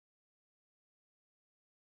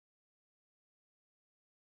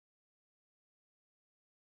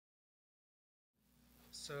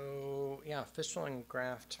So yeah, fistula and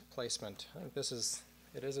graft placement. I think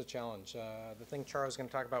it is a challenge. The thing Charles is going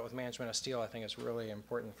to talk about with management of steel, I think, is really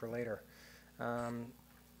important for later.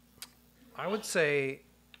 I would say,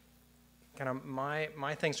 kind of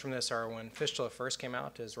my things from this are when fistula first came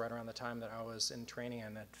out is right around the time that I was in training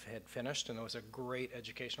and had finished, and there was a great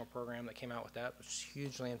educational program that came out with that, which was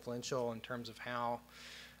hugely influential in terms of how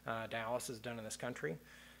dialysis is done in this country.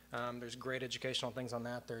 There's great educational things on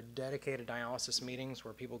that. There are dedicated dialysis meetings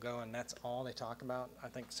where people go and that's all they talk about. I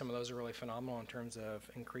think some of those are really phenomenal in terms of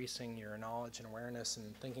increasing your knowledge and awareness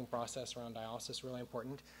and thinking process around dialysis, really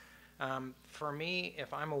important. For me,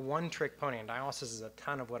 if I'm a one-trick pony, and dialysis is a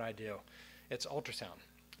ton of what I do, it's ultrasound.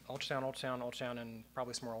 Ultrasound, and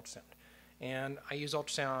probably some more ultrasound. And I use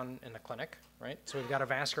ultrasound in the clinic, right? So we've got a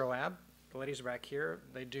vascular lab. The ladies are back here.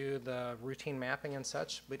 They do the routine mapping and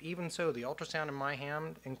such, but even so, the ultrasound in my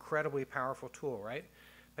hand, incredibly powerful tool, right?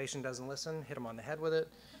 Patient doesn't listen, hit them on the head with it.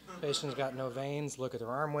 Patient's got no veins, look at their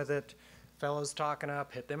arm with it. Fellow's talking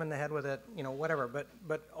up, hit them in the head with it, you know, whatever.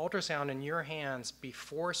 But ultrasound in your hands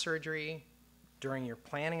before surgery, during your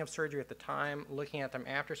planning of surgery at the time, looking at them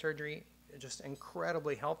after surgery, just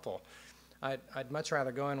incredibly helpful. I'd much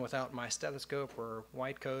rather go in without my stethoscope or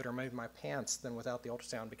white coat or maybe my pants than without the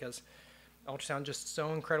ultrasound, because ultrasound just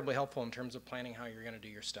so incredibly helpful in terms of planning how you're going to do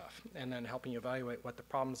your stuff and then helping you evaluate what the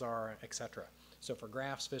problems are, etc. So for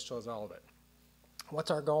grafts, fistulas, all of it. What's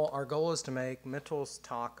our goal? Our goal is to make Mittel's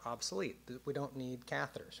talk obsolete. We don't need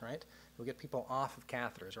catheters, right? We get people off of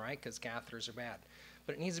catheters, right? Because catheters are bad.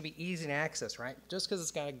 But it needs to be easy to access, right? Just because it's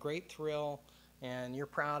got a great thrill and you're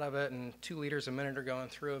proud of it and 2 liters a minute are going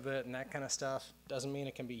through of it and that kind of stuff doesn't mean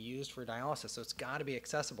it can be used for dialysis. So it's got to be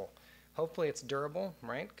accessible. Hopefully it's durable,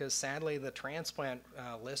 right? Because sadly the transplant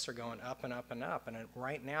lists are going up and up and up. And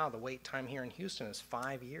right now the wait time here in Houston is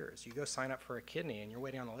 5 years. You go sign up for a kidney and you're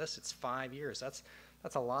waiting on the list, it's 5 years. That's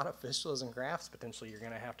a lot of fistulas and grafts potentially you're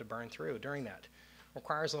going to have to burn through during that.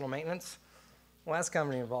 Requires a little maintenance. Well, that's kind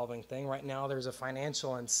of an evolving thing. Right now there's a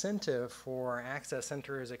financial incentive for access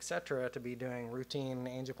centers, et cetera, to be doing routine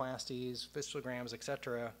angioplasties, fistulograms, et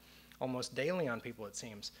cetera, almost daily on people, it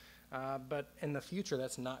seems. But in the future,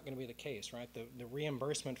 that's not going to be the case, right? The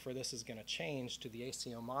reimbursement for this is going to change to the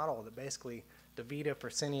ACO model that basically DaVita,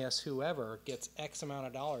 Fresenius, whoever gets X amount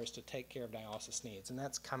of dollars to take care of dialysis needs. And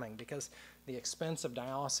that's coming because the expense of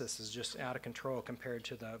dialysis is just out of control compared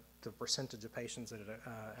to the percentage of patients that it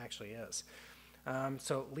actually is.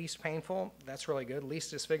 So least painful, that's really good.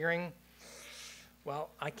 Least disfiguring.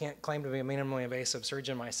 Well, I can't claim to be a minimally invasive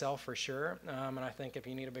surgeon myself for sure, and I think if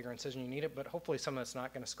you need a bigger incision, you need it, but hopefully something that's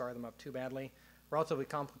not going to scar them up too badly. Relatively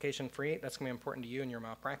complication-free, that's going to be important to you and your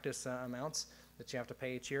malpractice amounts that you have to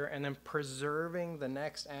pay each year, and then preserving the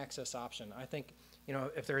next access option. I think, you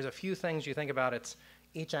know, if there's a few things you think about, it's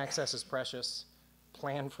each access is precious,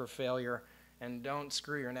 plan for failure, and don't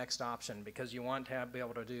screw your next option because you want to be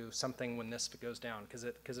able to do something when this goes down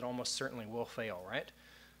because it almost certainly will fail, right?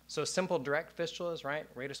 So simple direct fistulas, right?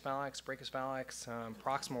 Radius phalanx, brachus phalanx,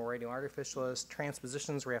 proximal radial artery fistulas,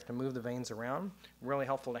 transpositions where you have to move the veins around. Really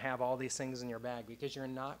helpful to have all these things in your bag because you're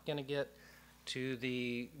not going to get to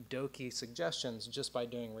the DoKey suggestions just by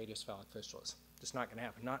doing radius phalanx fistulas. Just not going to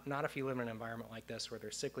happen. Not if you live in an environment like this where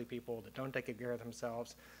there's sickly people that don't take good care of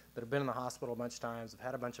themselves, that have been in the hospital a bunch of times, have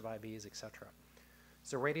had a bunch of IVs, etc.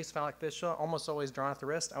 So radius phalanx fistula, almost always drawn at the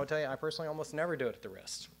wrist. I would tell you, I personally almost never do it at the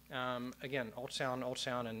wrist. Again,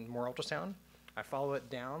 ultrasound, and more ultrasound. I follow it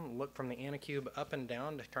down, look from the anacube up and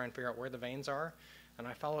down to try and figure out where the veins are, and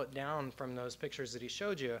I follow it down from those pictures that he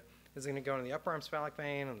showed you. It's going to go into the upper arm cephalic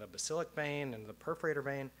vein, and the basilic vein, and the perforator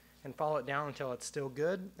vein, and follow it down until it's still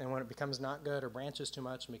good, and when it becomes not good or branches too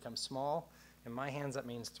much and becomes small, in my hands that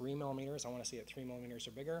means 3 millimeters, I want to see it 3 millimeters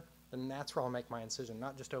or bigger, then that's where I'll make my incision,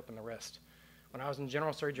 not just open the wrist. When I was in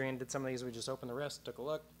general surgery and did some of these, we just open the wrist, took a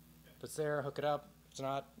look. If it's there, hook it up. If it's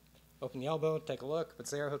not, open the elbow, take a look. If it's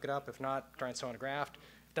there, hook it up. If not, try and sew on a graft.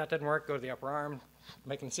 If that doesn't work, go to the upper arm,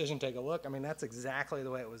 make an incision, take a look. I mean, that's exactly the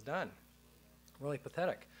way it was done. Really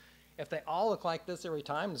pathetic. If they all look like this every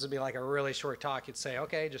time, this would be like a really short talk. You'd say,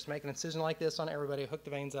 okay, just make an incision like this on everybody, hook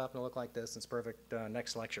the veins up, and it'll look like this. It's perfect,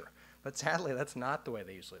 next lecture. But sadly, that's not the way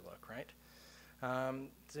they usually look, right?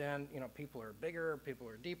 Then, you know, people are bigger, people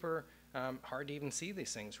are deeper. Hard to even see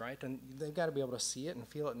these things, right? And they've got to be able to see it and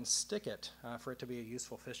feel it and stick it for it to be a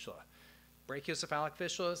useful fistula. Brachiocephalic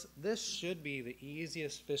fistulas, this should be the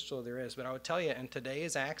easiest fistula there is, but I would tell you in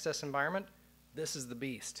today's access environment, this is the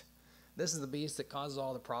beast. This is the beast that causes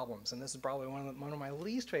all the problems, and this is probably one of my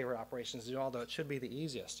least favorite operations to do, although it should be the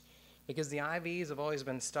easiest. because the IVs have always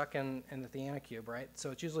been stuck in the theanocube, right?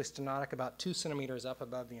 So it's usually stenotic about 2 centimeters up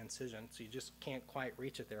above the incision, so you just can't quite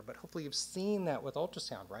reach it there. But hopefully you've seen that with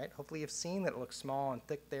ultrasound, right? Hopefully you've seen that it looks small and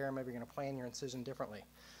thick there, maybe you're going to plan your incision differently.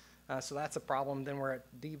 So that's a problem. Then where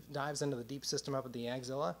it dives into the deep system up at the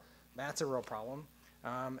axilla, that's a real problem.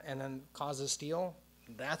 And then causes steel,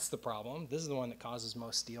 that's the problem. This is the one that causes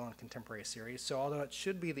most steel in contemporary series. So although it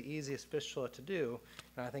should be the easiest fistula to do,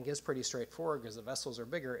 and I think is pretty straightforward because the vessels are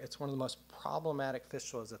bigger, it's one of the most problematic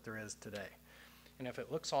fistulas that there is today. And if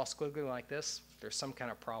it looks all squiggly like this, there's some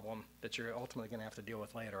kind of problem that you're ultimately going to have to deal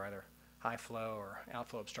with later, either high flow or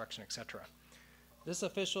outflow obstruction, etc. This is a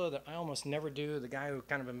fistula that I almost never do. The guy who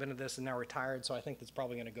kind of invented this is now retired, so I think that's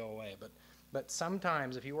probably going to go away. But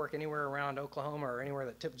sometimes if you work anywhere around Oklahoma or anywhere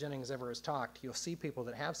that Tip Jennings ever has talked, you'll see people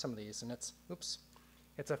that have some of these, and it's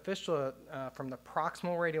a fistula from the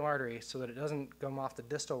proximal radial artery so that it doesn't come off the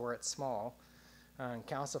distal where it's small and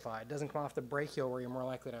calcified. It doesn't come off the brachial where you're more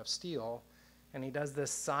likely to have steel. And he does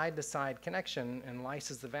this side-to-side connection and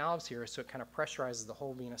lyses the valves here so it kind of pressurizes the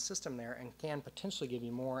whole venous system there and can potentially give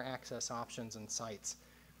you more access options and sites.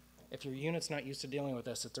 If your unit's not used to dealing with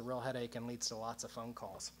this, it's a real headache and leads to lots of phone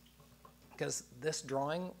calls. Because this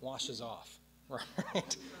drawing washes off,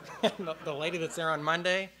 right? The lady that's there on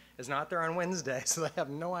Monday is not there on Wednesday, so they have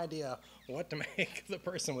no idea what to make of the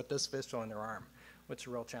person with this fistula in their arm, which is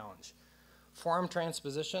a real challenge. Forearm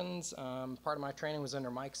transpositions, part of my training was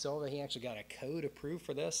under Mike Silva. He actually got a code approved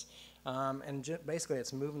for this. Basically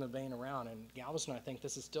it's moving the vein around. And Galveston, I think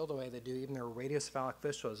this is still the way they do even their radiocephalic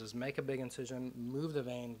fistulas, is make a big incision, move the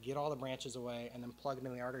vein, get all the branches away, and then plug it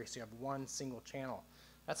into the artery so you have one single channel.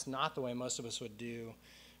 That's not the way most of us would do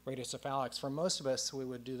radiocephalics. For most of us, we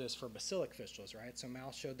would do this for basilic fistulas, right? So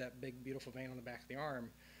Mal showed that big, beautiful vein on the back of the arm.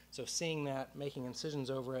 So seeing that, making incisions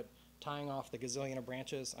over it, tying off the gazillion of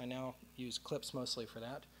branches. I now use clips mostly for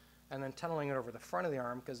that. And then tunneling it over the front of the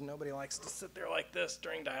arm because nobody likes to sit there like this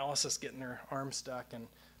during dialysis getting their arm stuck and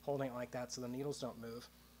holding it like that so the needles don't move.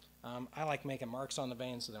 I like making marks on the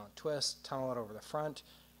vein so they don't twist, tunnel it over the front.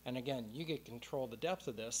 And again, you get control of the depth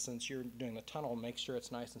of this since you're doing the tunnel. Make sure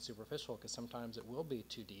it's nice and superficial because sometimes it will be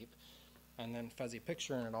too deep. And then fuzzy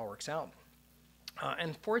picture and it all works out.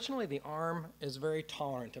 And fortunately, the arm is very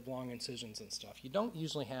tolerant of long incisions and stuff. You don't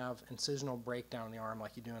usually have incisional breakdown in the arm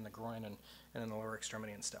like you do in the groin and in the lower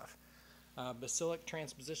extremity and stuff. Basilic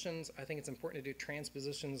transpositions, I think it's important to do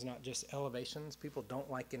transpositions, not just elevations. People don't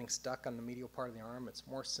like getting stuck on the medial part of the arm. It's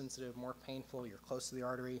more sensitive, more painful. You're close to the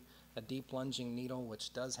artery. A deep lunging needle,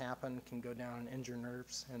 which does happen, can go down and injure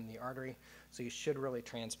nerves in the artery. So you should really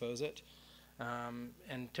transpose it.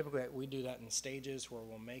 And typically we do that in stages where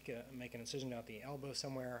we'll make an incision down at the elbow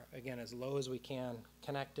somewhere, again, as low as we can,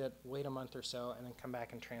 connect it, wait a month or so, and then come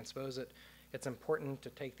back and transpose it. It's important to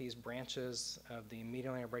take these branches of the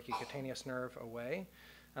medial brachicutaneous nerve away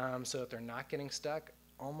so that they're not getting stuck.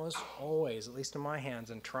 Almost always, at least in my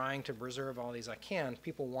hands, and trying to preserve all these I can,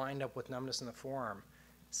 people wind up with numbness in the forearm.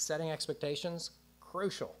 Setting expectations,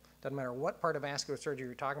 crucial. Doesn't matter what part of vascular surgery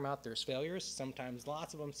you're talking about, there's failures, sometimes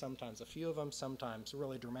lots of them, sometimes a few of them, sometimes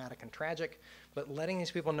really dramatic and tragic. But letting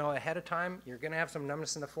these people know ahead of time, you're going to have some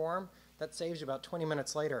numbness in the forearm, that saves you about 20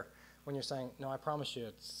 minutes later when you're saying, no, I promise you,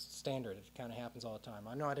 it's standard. It kind of happens all the time.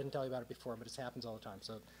 I know I didn't tell you about it before, but it happens all the time.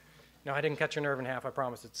 So, no, I didn't cut your nerve in half, I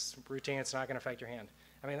promise. It's routine. It's not going to affect your hand.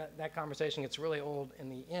 I mean, that conversation gets really old in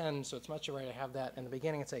the end, so it's much better to have that in the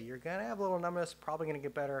beginning and say, you're going to have a little numbness, probably going to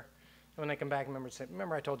get better. And when they come back,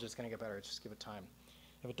 remember I told you it's going to get better. Just give it time.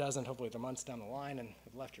 If it doesn't, hopefully they're months down the line and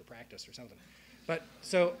have left your practice or something. But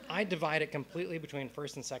so I divide it completely between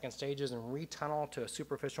first and second stages and retunnel to a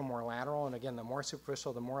superficial, more lateral. And again, the more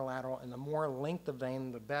superficial, the more lateral, and the more length of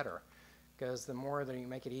vein, the better. Because the more that you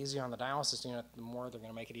make it easy on the dialysis unit, the more they're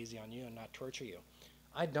going to make it easy on you and not torture you.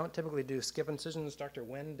 I don't typically do skip incisions. Dr.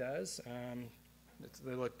 Wynn does.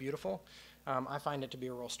 They look beautiful. I find it to be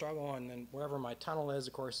a real struggle, and then wherever my tunnel is,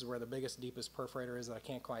 of course, is where the biggest, deepest perforator is that I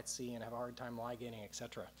can't quite see and have a hard time ligating,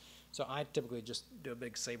 etc. So I typically just do a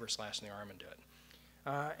big saber slash in the arm and do it.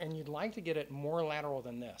 And you'd like to get it more lateral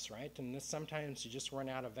than this, right? And this sometimes you just run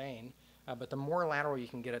out of vein, but the more lateral you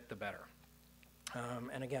can get it, the better.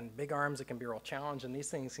 And again, big arms, it can be a real challenge, and these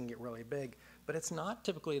things can get really big, but it's not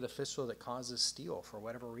typically the fistula that causes steel for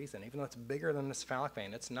whatever reason. Even though it's bigger than the cephalic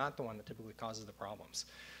vein, it's not the one that typically causes the problems.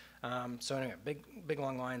 So anyway, big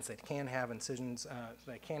long lines, they can have incisions,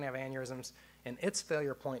 they can have aneurysms, and its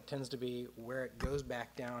failure point tends to be where it goes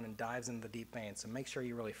back down and dives into the deep vein, so make sure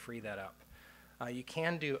you really free that up. You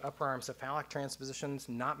can do upper arm cephalic transpositions,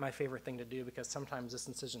 not my favorite thing to do because sometimes this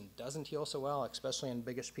incision doesn't heal so well, especially in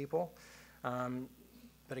biggish people.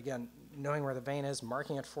 But again, knowing where the vein is,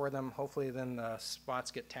 marking it for them, hopefully then the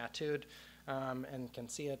spots get tattooed and can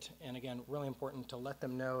see it. And again, really important to let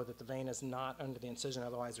them know that the vein is not under the incision,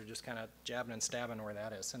 otherwise they're just kind of jabbing and stabbing where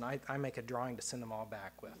that is. And I make a drawing to send them all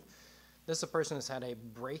back with. This is a person who's had a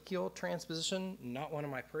brachial transposition, not one of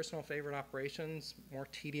my personal favorite operations, more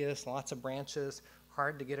tedious, lots of branches,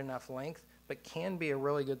 hard to get enough length, but can be a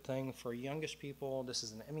really good thing for youngish people. This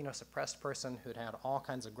is an immunosuppressed person who'd had all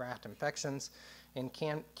kinds of graft infections and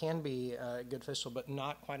can be a good fistula, but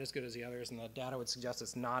not quite as good as the others, and the data would suggest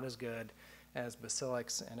it's not as good as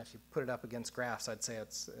basilics, and if you put it up against grafts, I'd say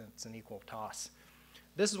it's an equal toss.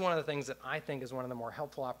 This is one of the things that I think is one of the more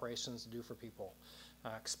helpful operations to do for people,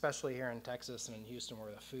 especially here in Texas and in Houston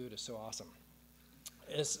where the food is so awesome.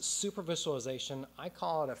 Is superficialization. I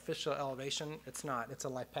call it a fistula elevation. It's not. It's a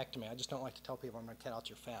lipectomy. I just don't like to tell people I'm going to cut out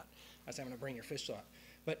your fat. I say I'm going to bring your fistula up.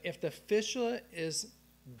 But if the fistula is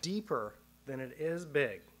deeper than it is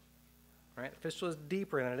big, right? The fistula is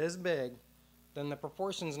deeper than it is big, then the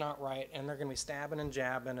proportion's not right, and they're going to be stabbing and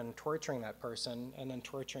jabbing and torturing that person and then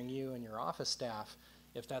torturing you and your office staff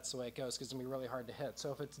if that's the way it goes, because it's going to be really hard to hit.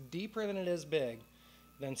 So if it's deeper than it is big,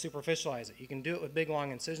 then superficialize it. You can do it with big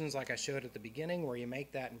long incisions like I showed at the beginning, where you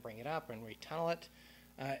make that and bring it up and retunnel it.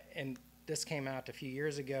 And this came out a few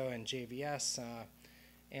years ago in JVS.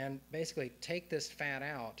 And basically take this fat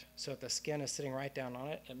out so if the skin is sitting right down on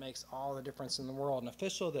it, it makes all the difference in the world. And a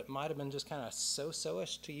fistula that might have been just kind of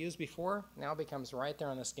so-so-ish to use before now becomes right there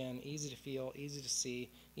on the skin, easy to feel, easy to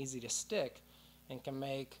see, easy to stick, and can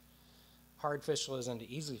make hard fistulas into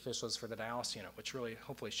easy fistulas for the dialysis unit, which really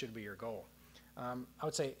hopefully should be your goal. I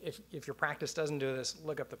would say if your practice doesn't do this,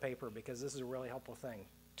 look up the paper, because this is a really helpful thing.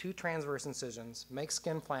 2 transverse incisions, make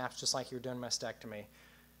skin flaps just like you're doing mastectomy,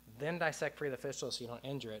 then dissect free the fistula so you don't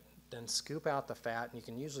injure it, then scoop out the fat, and you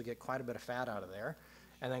can usually get quite a bit of fat out of there,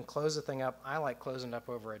 and then close the thing up. I like closing it up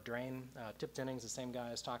over a drain. Tip Jennings, the same guy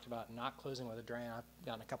has talked about not closing with a drain. I've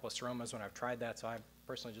gotten a couple of seromas when I've tried that, so I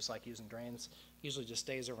personally just like using drains. Usually just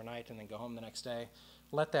stays overnight and then go home the next day.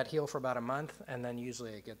 Let that heal for about a month, and then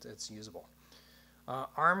usually it's usable.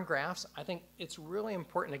 Arm grafts, I think it's really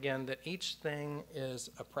important, again, that each thing is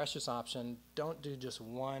a precious option. Don't do just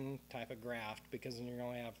one type of graft, because then you're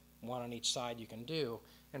going to have one on each side you can do,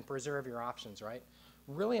 and preserve your options, right?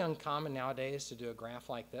 Really uncommon nowadays to do a graft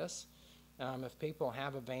like this. If people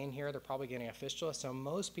have a vein here, they're probably getting a fistula. So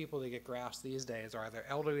most people that get grafts these days are either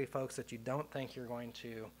elderly folks that you don't think you're going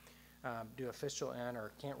to do a fistula in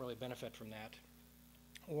or can't really benefit from that,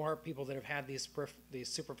 or people that have had these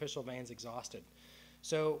superficial veins exhausted.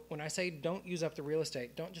 So when I say don't use up the real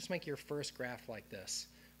estate, don't just make your first graft like this,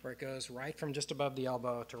 where it goes right from just above the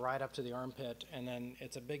elbow to right up to the armpit, and then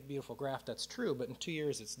it's a big, beautiful graft. That's true, but in 2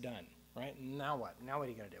 years it's done, right? Now what? Now what are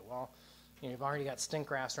you going to do? Well, you've already got stink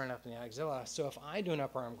grafts running up in the axilla. So if I do an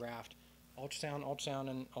upper arm graft, ultrasound, ultrasound,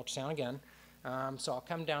 and ultrasound again. So I'll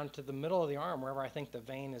come down to the middle of the arm, wherever I think the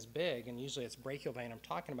vein is big, and usually it's brachial vein I'm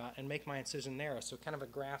talking about, and make my incision there. So kind of a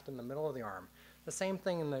graft in the middle of the arm. The same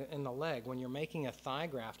thing in the leg. When you're making a thigh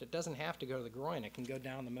graft, it doesn't have to go to the groin. It can go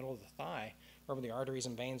down the middle of the thigh, wherever the arteries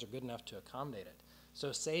and veins are good enough to accommodate it.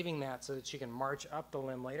 So saving that so that you can march up the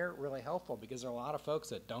limb later, really helpful, because there are a lot of folks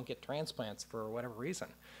that don't get transplants for whatever reason,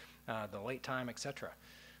 the late time, etc.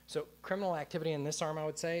 So criminal activity in this arm, I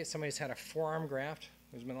would say, somebody's had a forearm graft.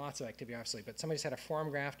 There's been lots of activity, obviously, but somebody's had a forearm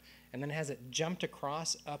graft and then has it jumped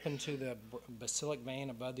across up into the basilic vein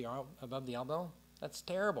above the elbow. That's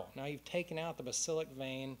terrible. Now you've taken out the basilic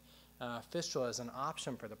vein fistula as an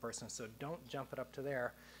option for the person, so don't jump it up to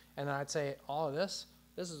there. And then I'd say all of this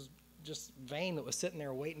is just vein that was sitting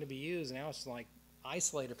there waiting to be used, and now it's like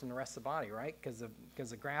isolated from the rest of the body, right? Because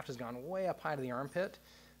the graft has gone way up high to the armpit.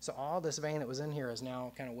 So all this vein that was in here is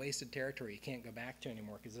now kind of wasted territory you can't go back to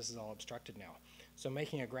anymore, because this is all obstructed now. So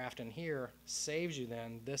making a graft in here saves you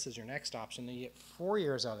then. This is your next option. Then you get 4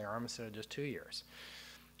 years out of the arm instead of just 2 years.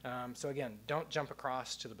 So again, don't jump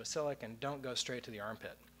across to the basilic, and don't go straight to the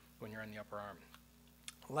armpit when you're in the upper arm.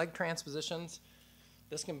 Leg transpositions,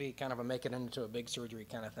 this can be kind of a make it into a big surgery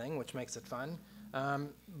kind of thing, which makes it fun.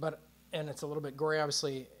 And it's a little bit gory,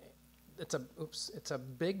 obviously. It's a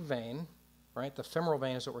big vein, right? The femoral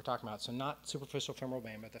vein is what we're talking about. So not superficial femoral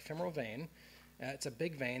vein, but the femoral vein. It's a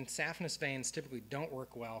big vein. Saphenous veins typically don't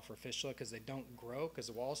work well for fistula because they don't grow because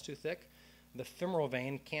the wall is too thick. The femoral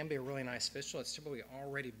vein can be a really nice fistula. It's typically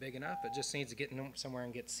already big enough. It just needs to get somewhere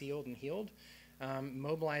and get sealed and healed.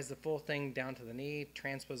 Mobilize the full thing down to the knee,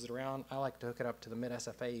 transpose it around. I like to hook it up to the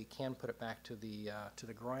mid-SFA. You can put it back to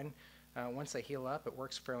the groin. Once they heal up, it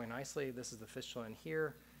works fairly nicely. This is the fistula in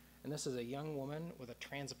here. And this is a young woman with a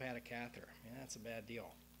transhepatic catheter. Man, that's a bad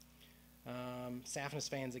deal. Saphenous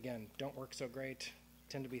veins, again, don't work so great,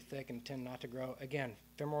 tend to be thick and tend not to grow. Again,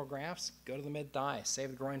 femoral grafts, go to the mid-thigh,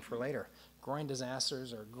 save the groin for later. Groin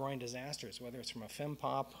disasters are groin disasters, whether it's from a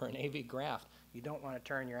FemPop or an AV graft. You don't want to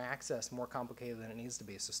turn your access more complicated than it needs to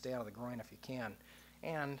be, so stay out of the groin if you can.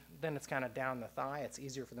 And then it's kind of down the thigh. It's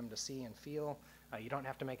easier for them to see and feel. You don't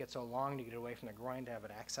have to make it so long to get away from the groin to have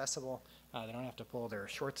it accessible. They don't have to pull their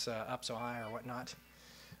shorts up so high or whatnot.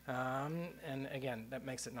 And again, that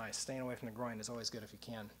makes it nice. Staying away from the groin is always good if you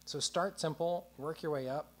can. So start simple, work your way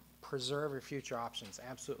up, preserve your future options,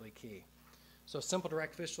 absolutely key. So simple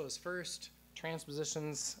direct fistulas first,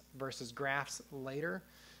 transpositions versus grafts later,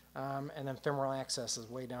 and then femoral access is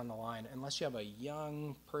way down the line. Unless you have a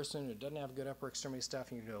young person who doesn't have good upper extremity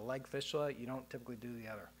stuff and you do a leg fistula, you don't typically do the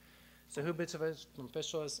other. So who benefits from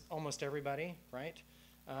fistulas? Almost everybody, right?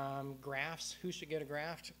 Grafts, who should get a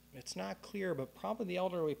graft? It's not clear, but probably the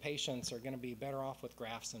elderly patients are going to be better off with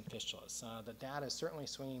grafts than fistulas. The data is certainly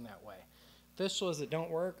swinging that way. Fistulas that don't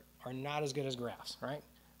work are not as good as grafts, right?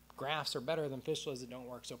 Grafts are better than fistulas that don't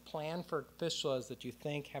work. So plan for fistulas that you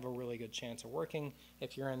think have a really good chance of working.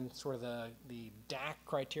 If you're in sort of the DAC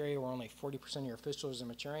criteria where only 40% of your fistulas are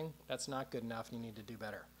maturing, that's not good enough and you need to do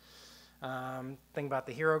better. Think about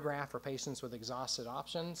the hero graft for patients with exhausted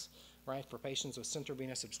options, right? For patients with central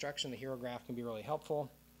venous obstruction, the hero graft can be really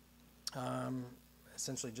helpful.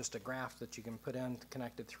 Essentially just a graft that you can put in,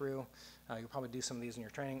 connected through. You'll probably do some of these in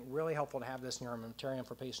your training. Really helpful to have this in your armamentarium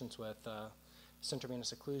for patients with central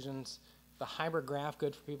venous occlusions. The hybrid graft,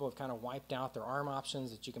 good for people who've kind of wiped out their arm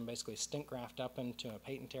options, that you can basically stint graft up into a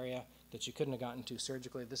patent area that you couldn't have gotten to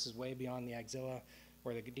surgically. This is way beyond the axilla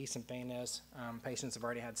where the decent vein is. Patients have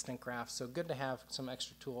already had stint grafts, so good to have some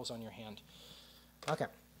extra tools on your hand. Okay,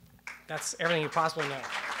 that's everything you possibly know.